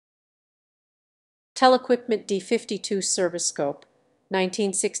Telequipment D52 servicescope,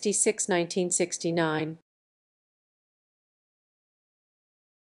 1966–1969.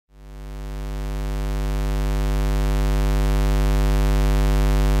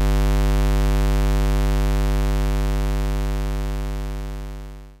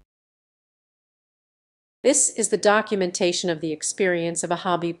 This is the documentation of the experience of a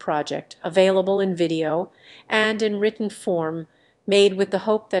hobby project, available in video and in written form, made with the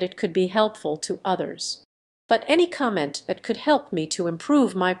hope that it could be helpful to others. But any comment that could help me to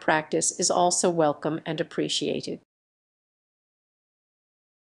improve my practice is also welcome and appreciated.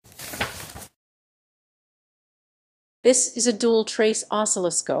 This is a dual-trace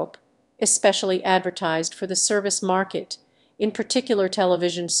oscilloscope, especially advertised for the service market, in particular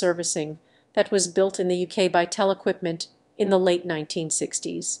television servicing, that was built in the UK by Telequipment in the late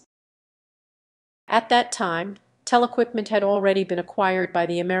 1960s. At that time, Telequipment had already been acquired by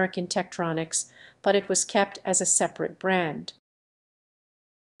the American Tektronix, but it was kept as a separate brand.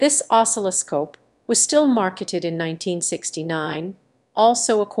 This oscilloscope was still marketed in 1969,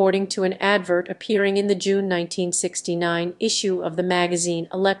 also according to an advert appearing in the June 1969 issue of the magazine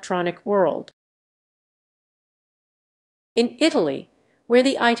Electronic World. In Italy, where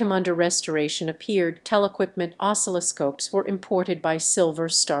the item under restoration appeared, Telequipment oscilloscopes were imported by Silver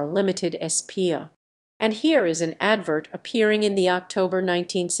Star Limited SPA. And here is an advert appearing in the October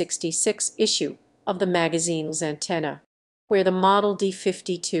 1966 issue of the magazine's Antenna, where the model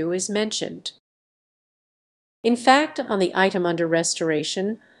D52 is mentioned. In fact, on the item under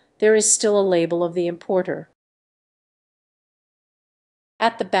restoration, there is still a label of the importer.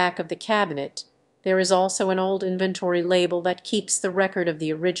 At the back of the cabinet, there is also an old inventory label that keeps the record of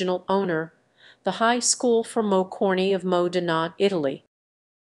the original owner, the High School for Mo Corny of Modena, Italy.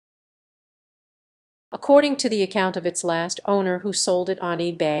 According to the account of its last owner, who sold it on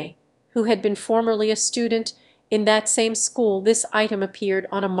eBay, who had been formerly a student in that same school, this item appeared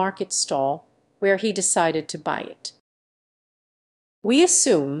on a market stall where he decided to buy it. We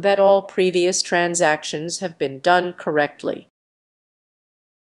assume that all previous transactions have been done correctly.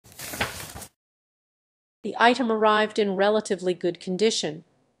 The item arrived in relatively good condition,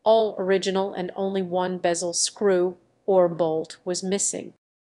 all original, and only one bezel screw or bolt was missing.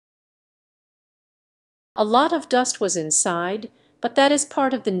 A lot of dust was inside, but that is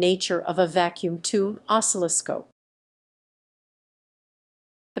part of the nature of a vacuum tube oscilloscope.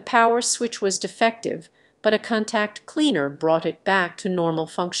 The power switch was defective, but a contact cleaner brought it back to normal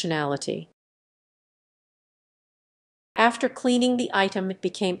functionality. After cleaning the item, it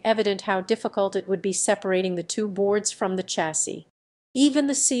became evident how difficult it would be separating the two boards from the chassis. Even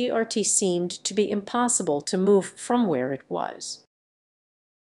the CRT seemed to be impossible to move from where it was.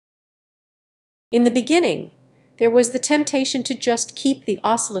 In the beginning, there was the temptation to just keep the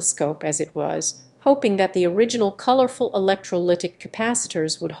oscilloscope as it was, hoping that the original colorful electrolytic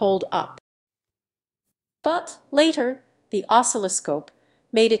capacitors would hold up. But later, the oscilloscope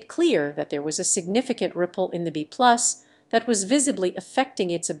made it clear that there was a significant ripple in the B+ that was visibly affecting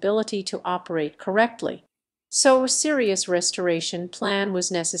its ability to operate correctly, so a serious restoration plan was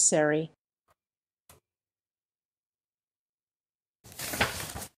necessary.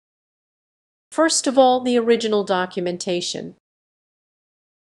 First of all, the original documentation.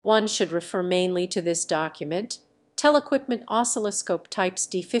 One should refer mainly to this document, Telequipment Oscilloscope Types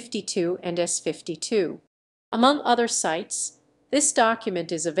D52 and S52. Among other sites, this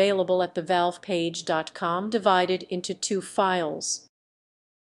document is available at thevalvepage.com, divided into two files.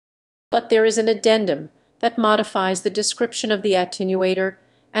 But there is an addendum that modifies the description of the attenuator,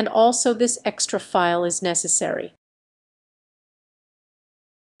 and also this extra file is necessary.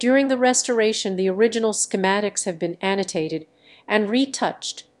 During the restoration, the original schematics have been annotated and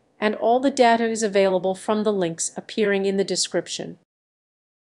retouched, and all the data is available from the links appearing in the description.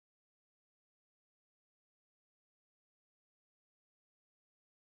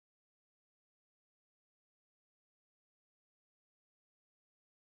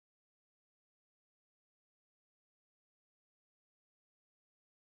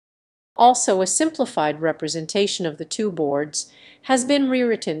 Also, a simplified representation of the two boards has been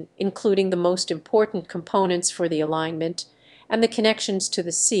rewritten, including the most important components for the alignment and the connections to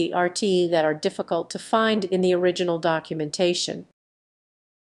the CRT that are difficult to find in the original documentation.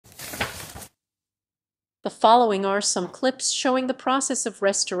 The following are some clips showing the process of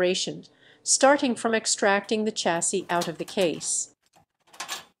restoration, starting from extracting the chassis out of the case.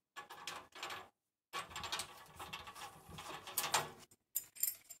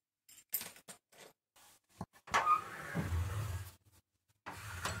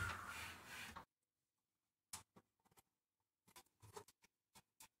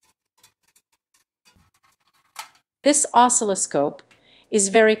 This oscilloscope is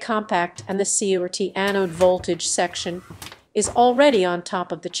very compact and the CRT anode voltage section is already on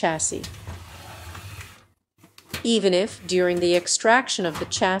top of the chassis. Even if, during the extraction of the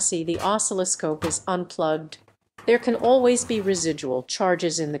chassis, the oscilloscope is unplugged, there can always be residual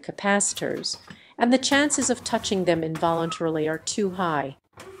charges in the capacitors, and the chances of touching them involuntarily are too high.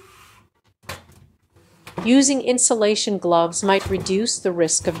 Using insulation gloves might reduce the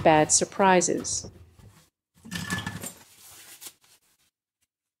risk of bad surprises.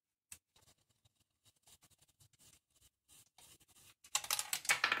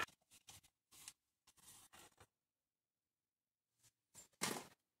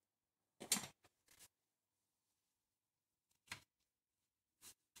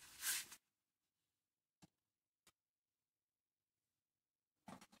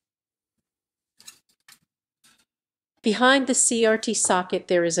 Behind the CRT socket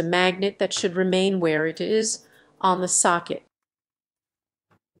there is a magnet that should remain where it is on the socket.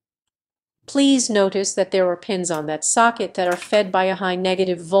 Please notice that there are pins on that socket that are fed by a high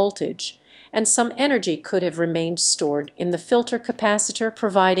negative voltage, and some energy could have remained stored in the filter capacitor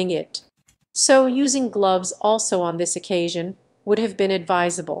providing it. So using gloves also on this occasion would have been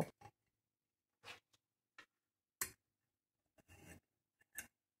advisable.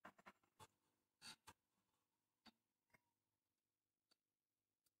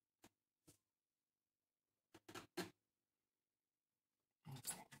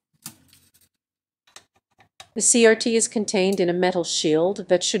 The CRT is contained in a metal shield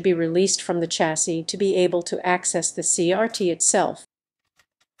that should be released from the chassis to be able to access the CRT itself.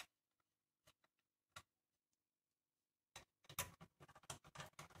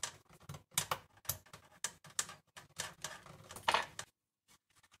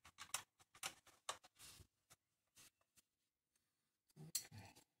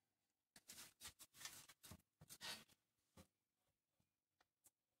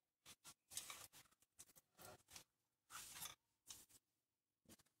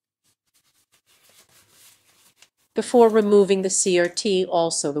 Before removing the CRT,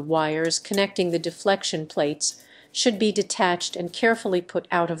 also the wires connecting the deflection plates should be detached and carefully put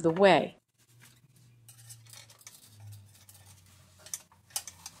out of the way.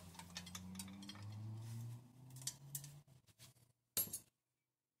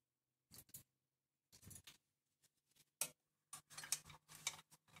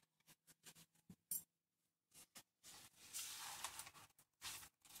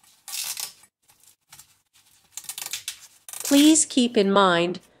 Please keep in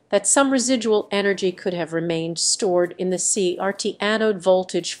mind that some residual energy could have remained stored in the CRT anode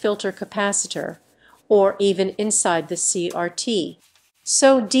voltage filter capacitor, or even inside the CRT.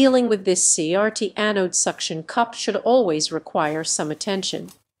 So dealing with this CRT anode suction cup should always require some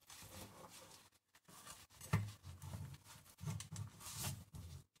attention.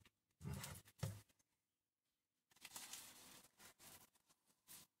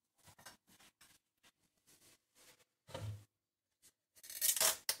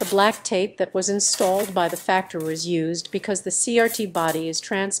 The black tape that was installed by the factory was used because the CRT body is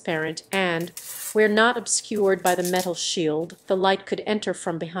transparent and, where not obscured by the metal shield, the light could enter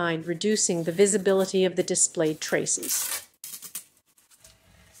from behind, reducing the visibility of the displayed traces.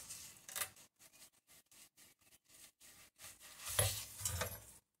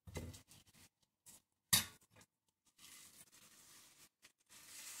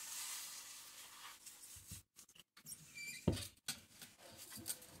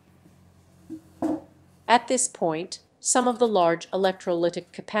 At this point, some of the large electrolytic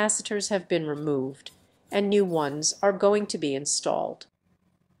capacitors have been removed, and new ones are going to be installed.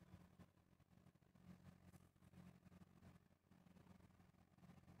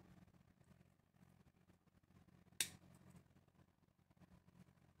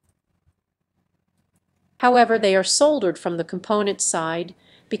 However, they are soldered from the component side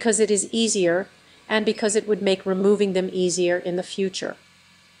because it is easier and because it would make removing them easier in the future.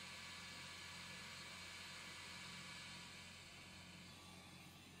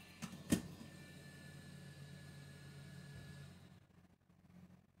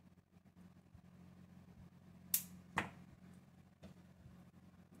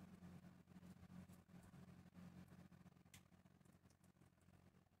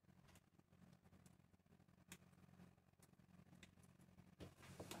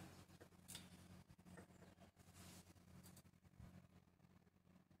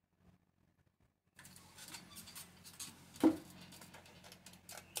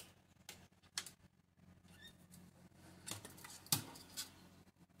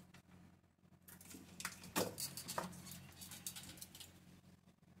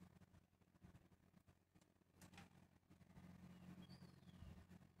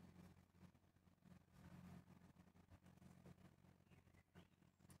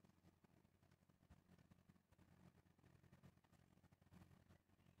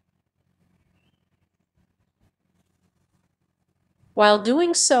 While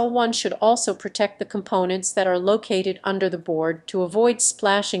doing so, one should also protect the components that are located under the board to avoid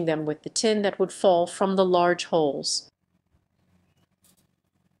splashing them with the tin that would fall from the large holes.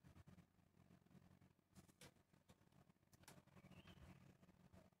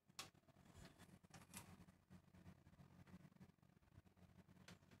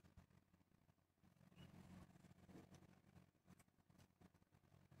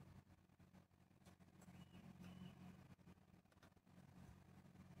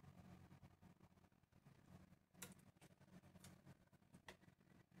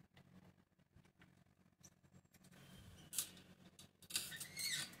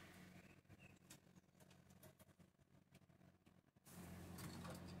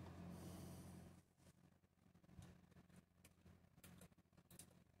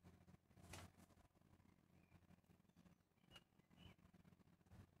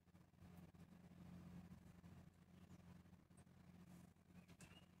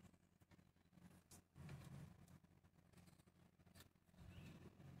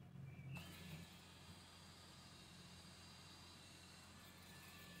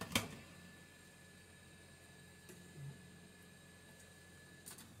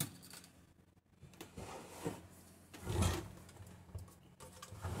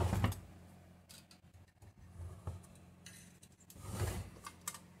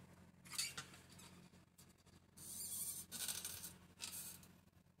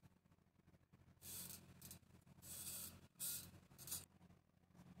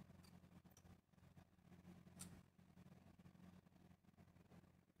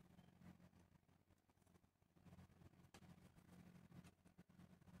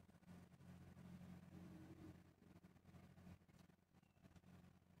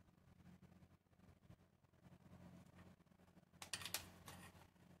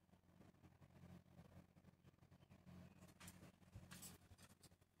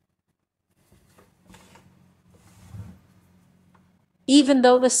 Even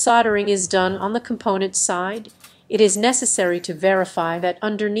though the soldering is done on the component side, it is necessary to verify that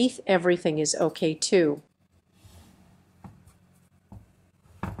underneath everything is okay too.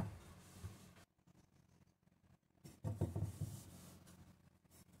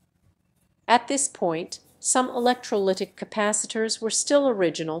 At this point, some electrolytic capacitors were still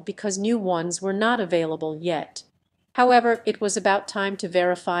original because new ones were not available yet. However, it was about time to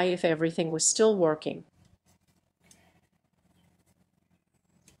verify if everything was still working.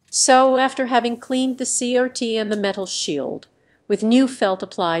 So, after having cleaned the CRT and the metal shield, with new felt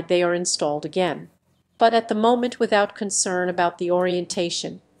applied they are installed again, but at the moment without concern about the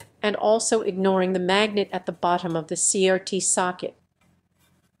orientation, and also ignoring the magnet at the bottom of the CRT socket.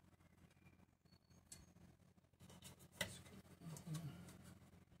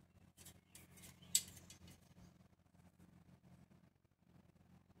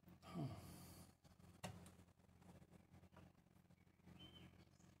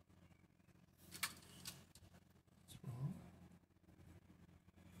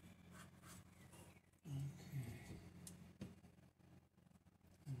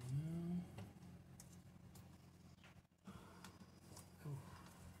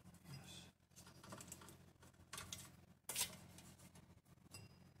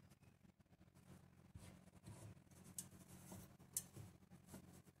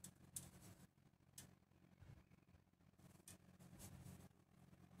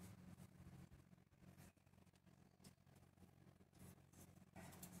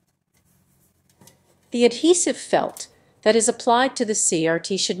 The adhesive felt that is applied to the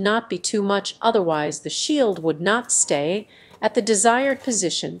CRT should not be too much, otherwise the shield would not stay at the desired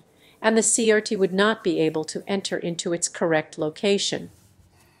position and the CRT would not be able to enter into its correct location.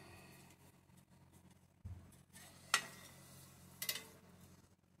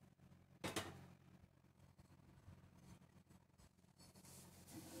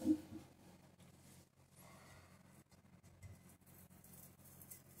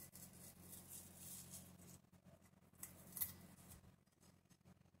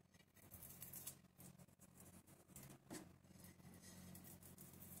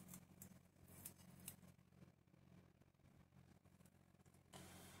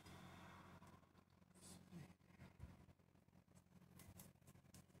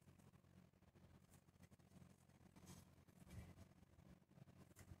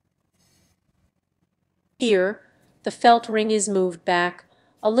 Here, the felt ring is moved back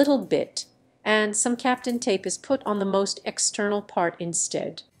a little bit and some Kapton tape is put on the most external part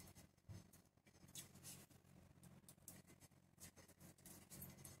instead.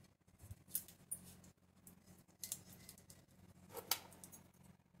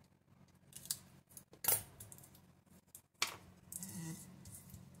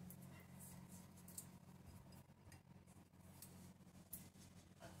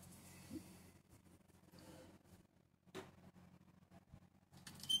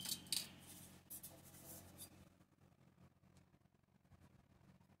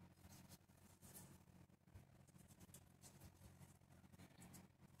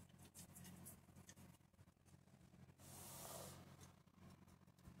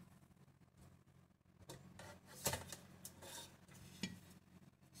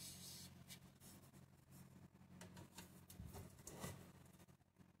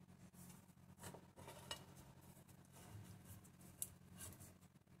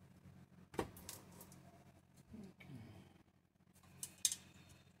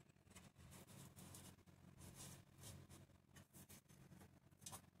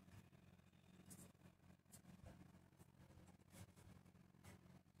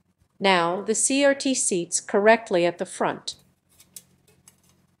 Now the CRT seats correctly at the front.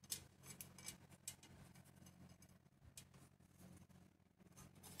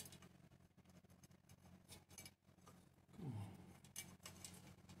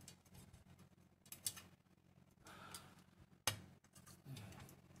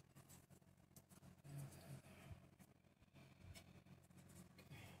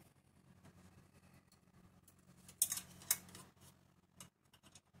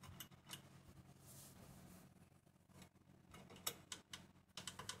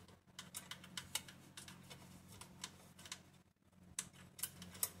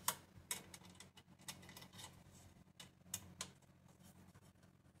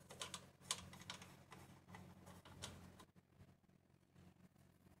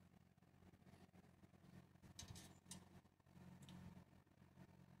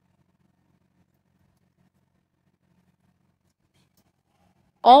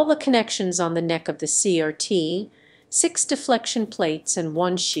 All the connections on the neck of the CRT, 6 deflection plates and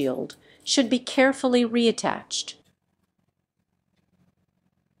 1 shield, should be carefully reattached.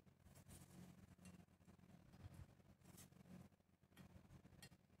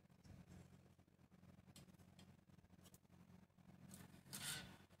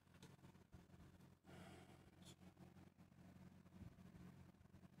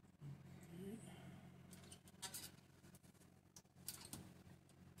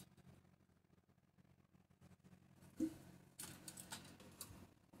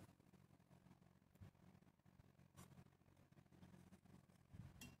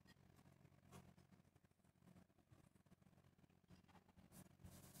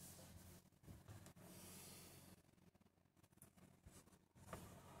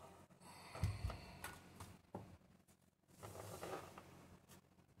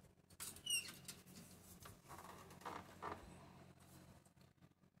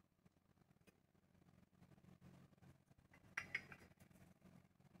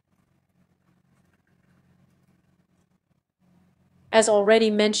 As already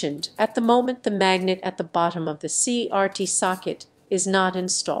mentioned, at the moment the magnet at the bottom of the CRT socket is not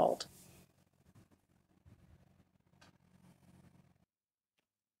installed.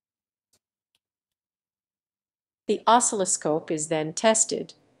 The oscilloscope is then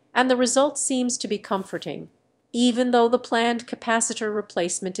tested, and the result seems to be comforting, even though the planned capacitor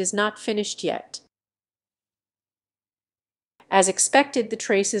replacement is not finished yet. As expected, the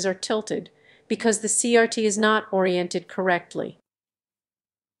traces are tilted because the CRT is not oriented correctly.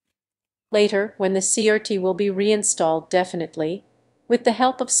 Later, when the CRT will be reinstalled definitely, with the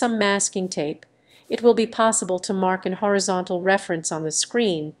help of some masking tape, it will be possible to mark an horizontal reference on the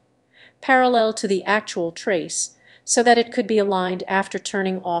screen, parallel to the actual trace, so that it could be aligned after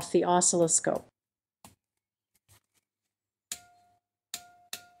turning off the oscilloscope.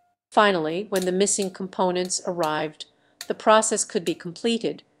 Finally, when the missing components arrived, the process could be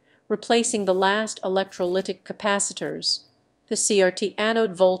completed, replacing the last electrolytic capacitors, the CRT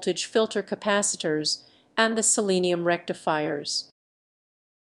anode voltage filter capacitors, and the selenium rectifiers.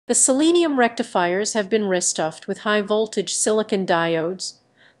 The selenium rectifiers have been restuffed with high-voltage silicon diodes.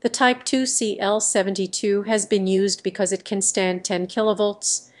 The Type 2 CL72 has been used because it can stand 10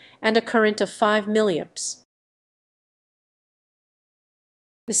 kV and a current of 5 milliamps.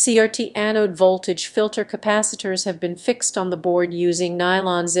 The CRT anode voltage filter capacitors have been fixed on the board using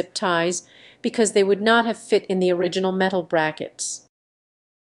nylon zip ties because they would not have fit in the original metal brackets.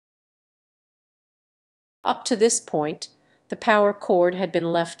 Up to this point, the power cord had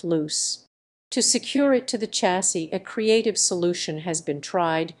been left loose. To secure it to the chassis, a creative solution has been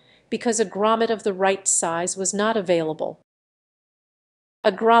tried because a grommet of the right size was not available.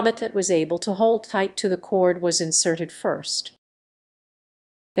 A grommet that was able to hold tight to the cord was inserted first.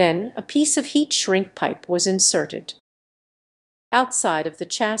 Then a piece of heat shrink pipe was inserted. Outside of the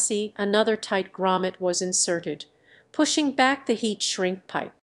chassis, another tight grommet was inserted, pushing back the heat shrink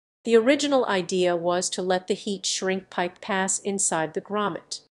pipe. The original idea was to let the heat shrink pipe pass inside the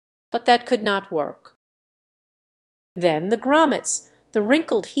grommet, but that could not work. Then the grommets, the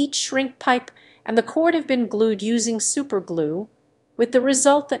wrinkled heat shrink pipe, and the cord have been glued using superglue, with the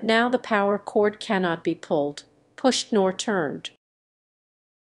result that now the power cord cannot be pulled, pushed nor turned.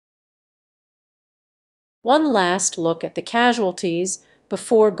 One last look at the casualties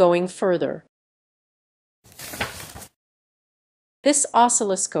before going further. This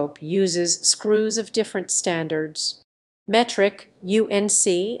oscilloscope uses screws of different standards, metric, UNC,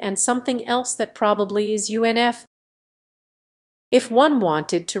 and something else that probably is UNF. If one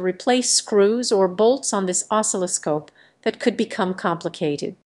wanted to replace screws or bolts on this oscilloscope, that could become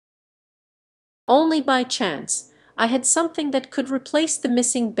complicated. Only by chance, I had something that could replace the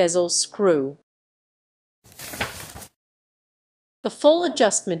missing bezel screw. The full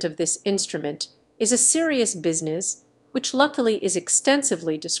adjustment of this instrument is a serious business, which luckily is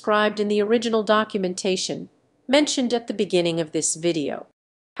extensively described in the original documentation mentioned at the beginning of this video.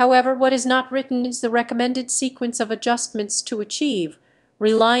 However, what is not written is the recommended sequence of adjustments to achieve,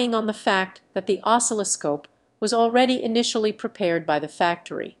 relying on the fact that the oscilloscope was already initially prepared by the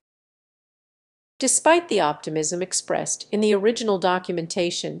factory. Despite the optimism expressed in the original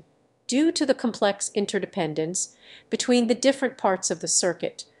documentation, due to the complex interdependence between the different parts of the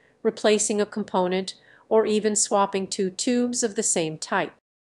circuit, replacing a component or even swapping two tubes of the same type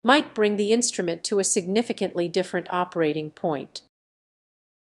might bring the instrument to a significantly different operating point.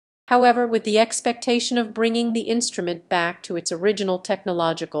 However, with the expectation of bringing the instrument back to its original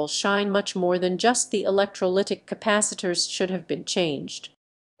technological shine, much more than just the electrolytic capacitors should have been changed,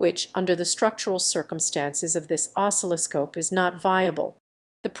 which, under the structural circumstances of this oscilloscope, is not viable.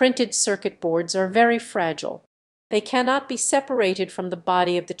 The printed circuit boards are very fragile. They cannot be separated from the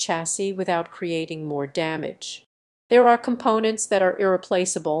body of the chassis without creating more damage. There are components that are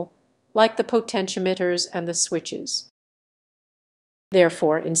irreplaceable, like the potentiometers and the switches.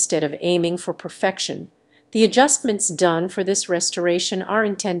 Therefore, instead of aiming for perfection, the adjustments done for this restoration are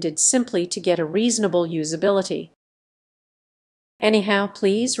intended simply to get a reasonable usability. Anyhow,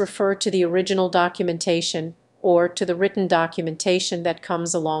 please refer to the original documentation or to the written documentation that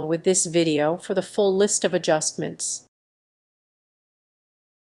comes along with this video for the full list of adjustments.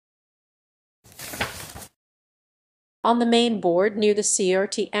 On the main board near the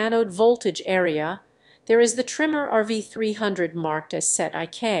CRT anode voltage area, there is the trimmer RV300 marked as set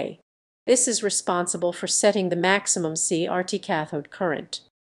IK. This is responsible for setting the maximum CRT cathode current.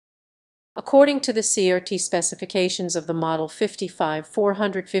 According to the CRT specifications of the model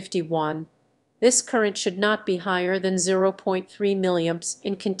 55451, this current should not be higher than 0.3 milliamps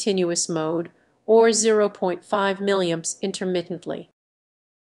in continuous mode or 0.5 milliamps intermittently.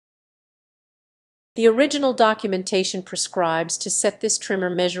 The original documentation prescribes to set this trimmer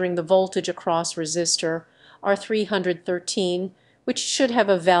measuring the voltage across resistor R313, which should have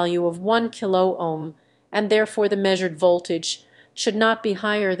a value of 1 kilo-ohm, and therefore the measured voltage should not be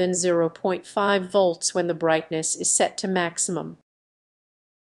higher than 0.5 volts when the brightness is set to maximum.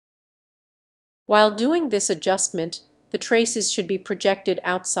 While doing this adjustment, the traces should be projected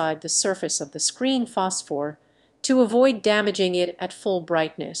outside the surface of the screen phosphor to avoid damaging it at full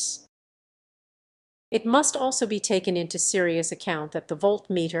brightness. It must also be taken into serious account that the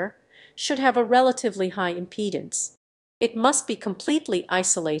voltmeter should have a relatively high impedance. It must be completely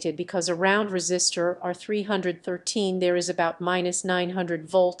isolated because around resistor R313 there is about -900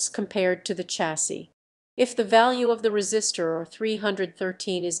 volts compared to the chassis. If the value of the resistor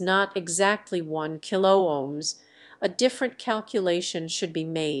R313 is not exactly 1 kilo-ohms, a different calculation should be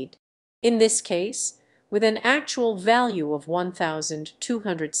made. In this case, with an actual value of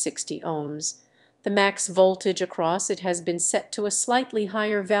 1260 ohms, the max voltage across it has been set to a slightly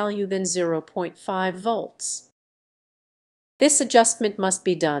higher value than 0.5 volts. This adjustment must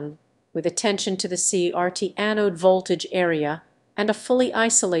be done with attention to the CRT anode voltage area, and a fully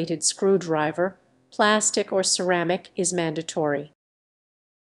isolated screwdriver, plastic or ceramic, is mandatory.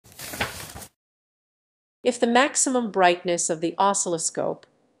 If the maximum brightness of the oscilloscope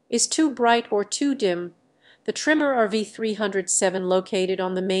is too bright or too dim, the trimmer RV307 located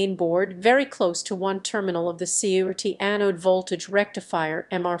on the main board very close to one terminal of the CRT anode voltage rectifier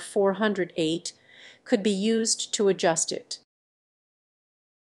MR408 could be used to adjust it.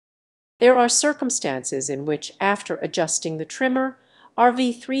 There are circumstances in which, after adjusting the trimmer,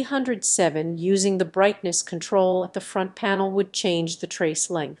 RV307 using the brightness control at the front panel would change the trace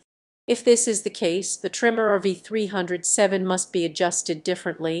length. If this is the case, the trimmer RV307 must be adjusted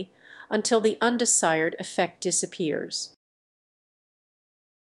differently until the undesired effect disappears.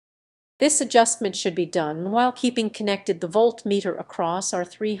 This adjustment should be done while keeping connected the voltmeter across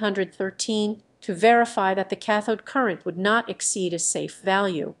R313 to verify that the cathode current would not exceed a safe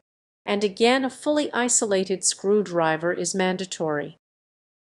value. And again, a fully isolated screwdriver is mandatory.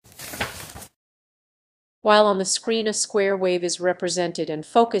 While on the screen a square wave is represented and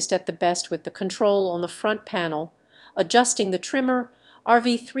focused at the best with the control on the front panel, adjusting the trimmer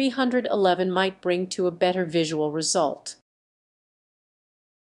RV311 might bring to a better visual result.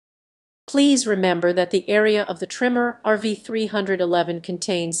 Please remember that the area of the trimmer RV311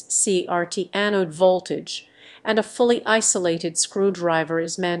 contains CRT anode voltage, and a fully isolated screwdriver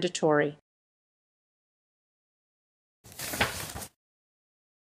is mandatory.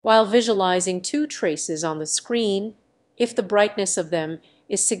 While visualizing two traces on the screen, if the brightness of them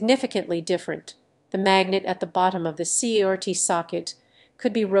is significantly different, The magnet at the bottom of the CRT socket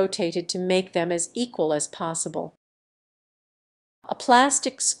could be rotated to make them as equal as possible. A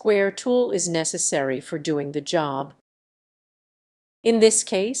plastic square tool is necessary for doing the job. In this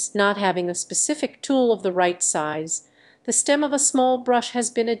case, not having a specific tool of the right size, the stem of a small brush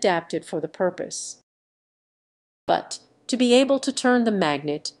has been adapted for the purpose. But to be able to turn the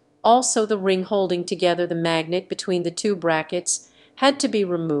magnet, also the ring holding together the magnet between the two brackets had to be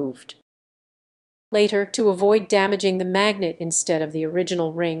removed. Later, to avoid damaging the magnet instead of the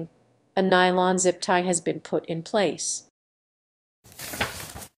original ring, a nylon zip tie has been put in place.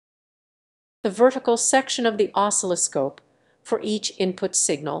 The vertical section of the oscilloscope for each input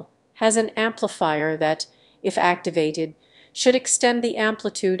signal has an amplifier that, if activated, should extend the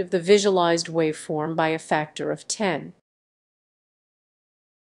amplitude of the visualized waveform by a factor of 10.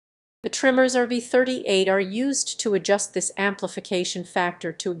 The trimmers RV38 are used to adjust this amplification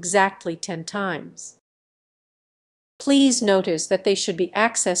factor to exactly 10 times. Please notice that they should be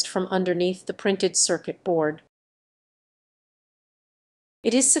accessed from underneath the printed circuit board.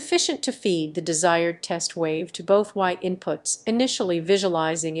 It is sufficient to feed the desired test wave to both Y inputs, initially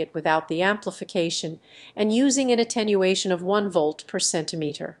visualizing it without the amplification and using an attenuation of 1 volt per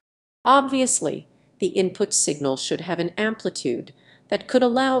centimeter. Obviously, the input signal should have an amplitude that could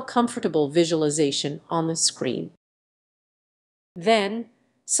allow comfortable visualization on the screen. Then,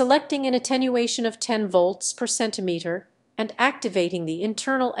 selecting an attenuation of 10 volts per centimeter and activating the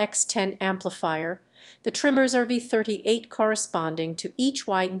internal X10 amplifier, the trimmers RV38 corresponding to each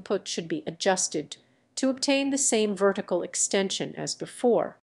Y input should be adjusted to obtain the same vertical extension as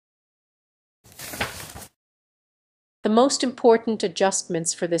before. The most important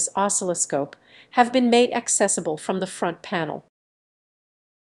adjustments for this oscilloscope have been made accessible from the front panel.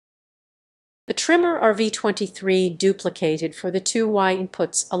 The trimmer RV23 duplicated for the two Y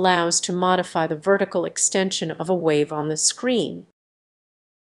inputs allows to modify the vertical extension of a wave on the screen.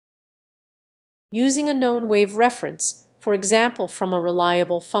 Using a known wave reference, for example from a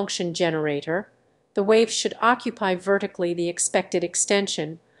reliable function generator, the wave should occupy vertically the expected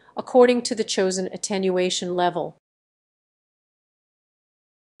extension according to the chosen attenuation level.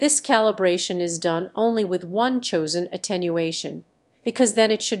 This calibration is done only with one chosen attenuation, because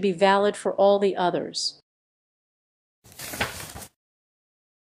then it should be valid for all the others.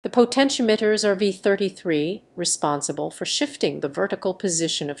 The potentiometers RV33, responsible for shifting the vertical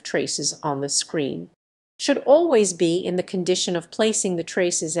position of traces on the screen, should always be in the condition of placing the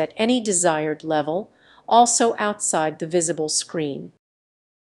traces at any desired level, also outside the visible screen.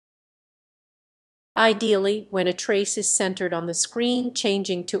 Ideally, when a trace is centered on the screen,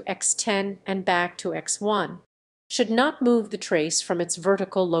 changing to X10 and back to X1 should not move the trace from its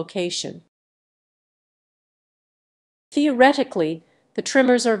vertical location. Theoretically, the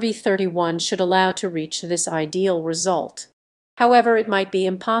trimmers RV31 should allow to reach this ideal result. However, it might be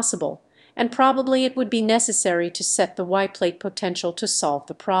impossible, and probably it would be necessary to set the Y-plate potential to solve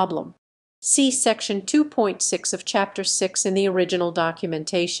the problem. See section 2.6 of chapter 6 in the original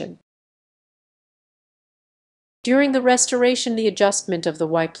documentation. During the restoration, the adjustment of the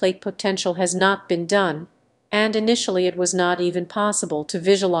Y-plate potential has not been done, and initially it was not even possible to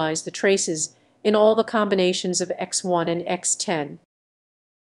visualize the traces in all the combinations of X1 and X10.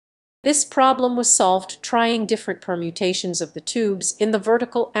 This problem was solved trying different permutations of the tubes in the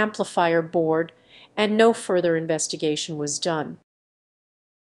vertical amplifier board, and no further investigation was done.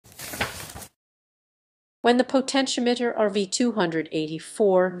 When the potentiometer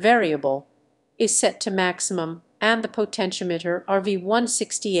RV284 variable is set to maximum and the potentiometer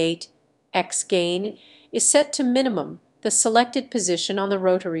RV168 X gain is set to minimum, the selected position on the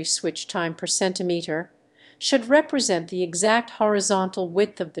rotary switch time per centimeter should represent the exact horizontal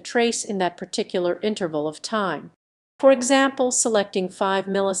width of the trace in that particular interval of time. For example, selecting 5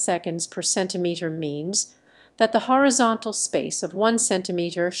 milliseconds per centimeter means that the horizontal space of 1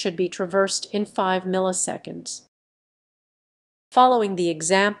 centimeter should be traversed in 5 milliseconds. Following the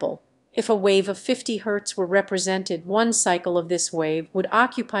example, if a wave of 50 Hz were represented, one cycle of this wave would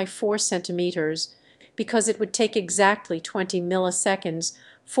occupy 4 centimeters because it would take exactly 20 milliseconds,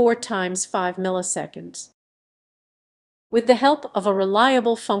 4 times 5 milliseconds. With the help of a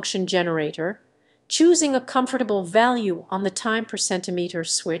reliable function generator, choosing a comfortable value on the time per centimeter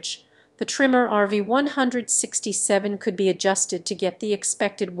switch, the trimmer RV167 could be adjusted to get the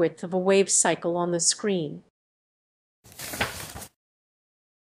expected width of a wave cycle on the screen.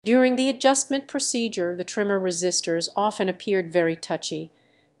 During the adjustment procedure, the trimmer resistors often appeared very touchy,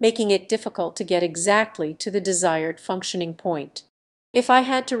 making it difficult to get exactly to the desired functioning point. If I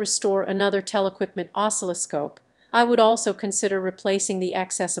had to restore another telequipment oscilloscope, I would also consider replacing the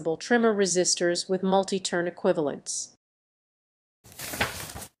accessible trimmer resistors with multi-turn equivalents.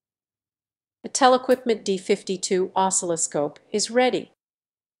 The Telequipment D52 oscilloscope is ready.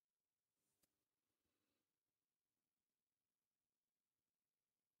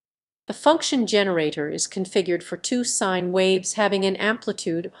 The function generator is configured for two sine waves having an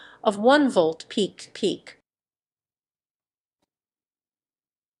amplitude of 1 volt peak-to-peak.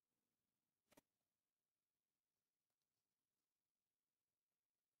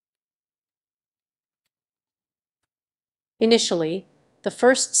 Initially, the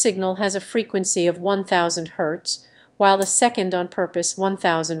first signal has a frequency of 1000 Hz, while the second on purpose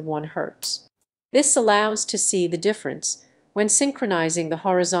 1001 Hz. This allows to see the difference when synchronizing the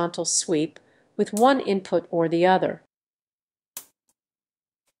horizontal sweep with one input or the other.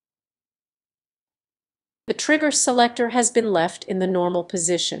 The trigger selector has been left in the normal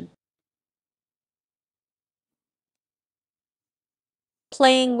position.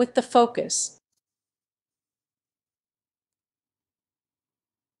 Playing with the focus.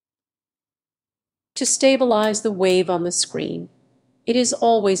 To stabilize the wave on the screen, it is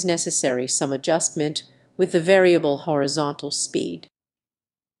always necessary some adjustment with the variable horizontal speed.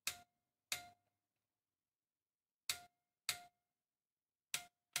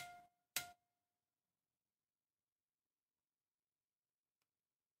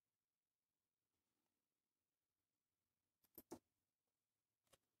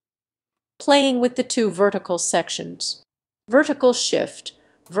 Playing with the two vertical sections. Vertical shift,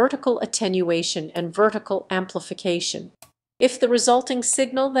 vertical attenuation, and vertical amplification. If the resulting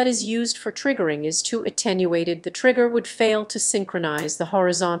signal that is used for triggering is too attenuated, the trigger would fail to synchronize the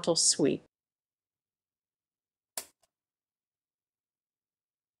horizontal sweep.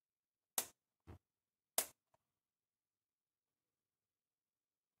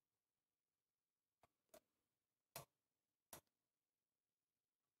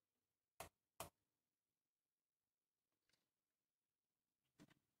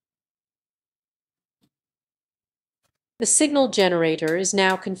 The signal generator is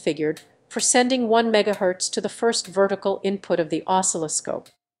now configured for sending 1 MHz to the first vertical input of the oscilloscope.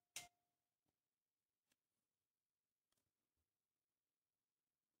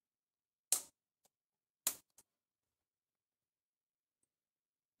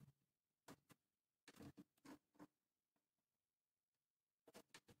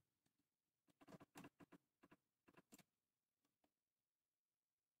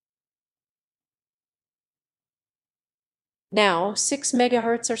 Now 6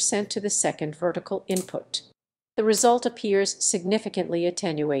 MHz are sent to the second vertical input. The result appears significantly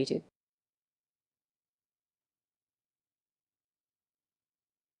attenuated.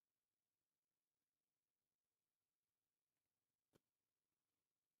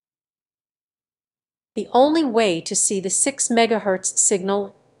 The only way to see the 6 MHz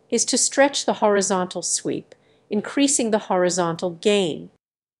signal is to stretch the horizontal sweep, increasing the horizontal gain.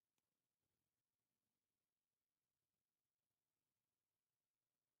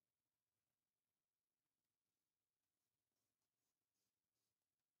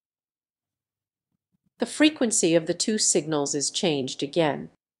 The frequency of the two signals is changed again.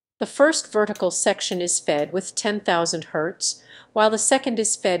 The first vertical section is fed with 10,000 Hz, while the second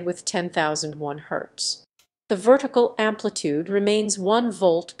is fed with 10,001 Hz. The vertical amplitude remains 1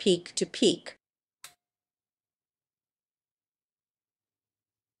 volt peak to peak.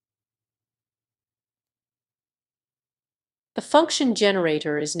 The function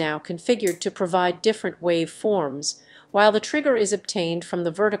generator is now configured to provide different wave forms, while the trigger is obtained from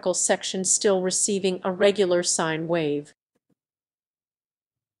the vertical section still receiving a regular sine wave.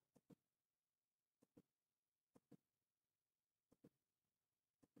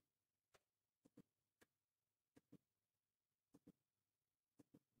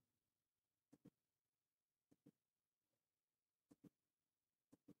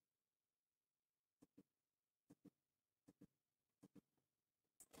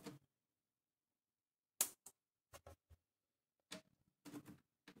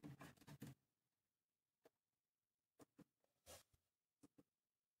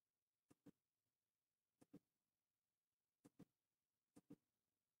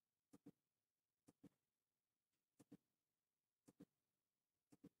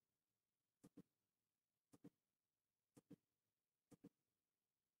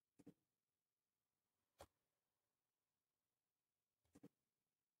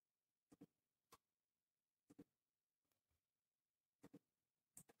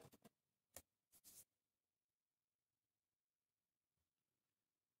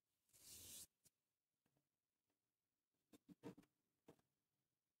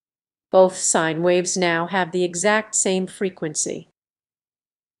 Both sine waves now have the exact same frequency.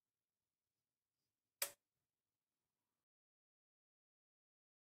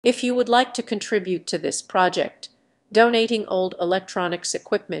 If you would like to contribute to this project, donating old electronics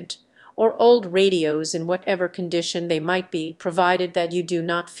equipment or old radios in whatever condition they might be, provided that you do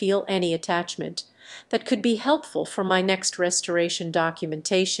not feel any attachment, that could be helpful for my next restoration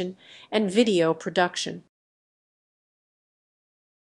documentation and video production.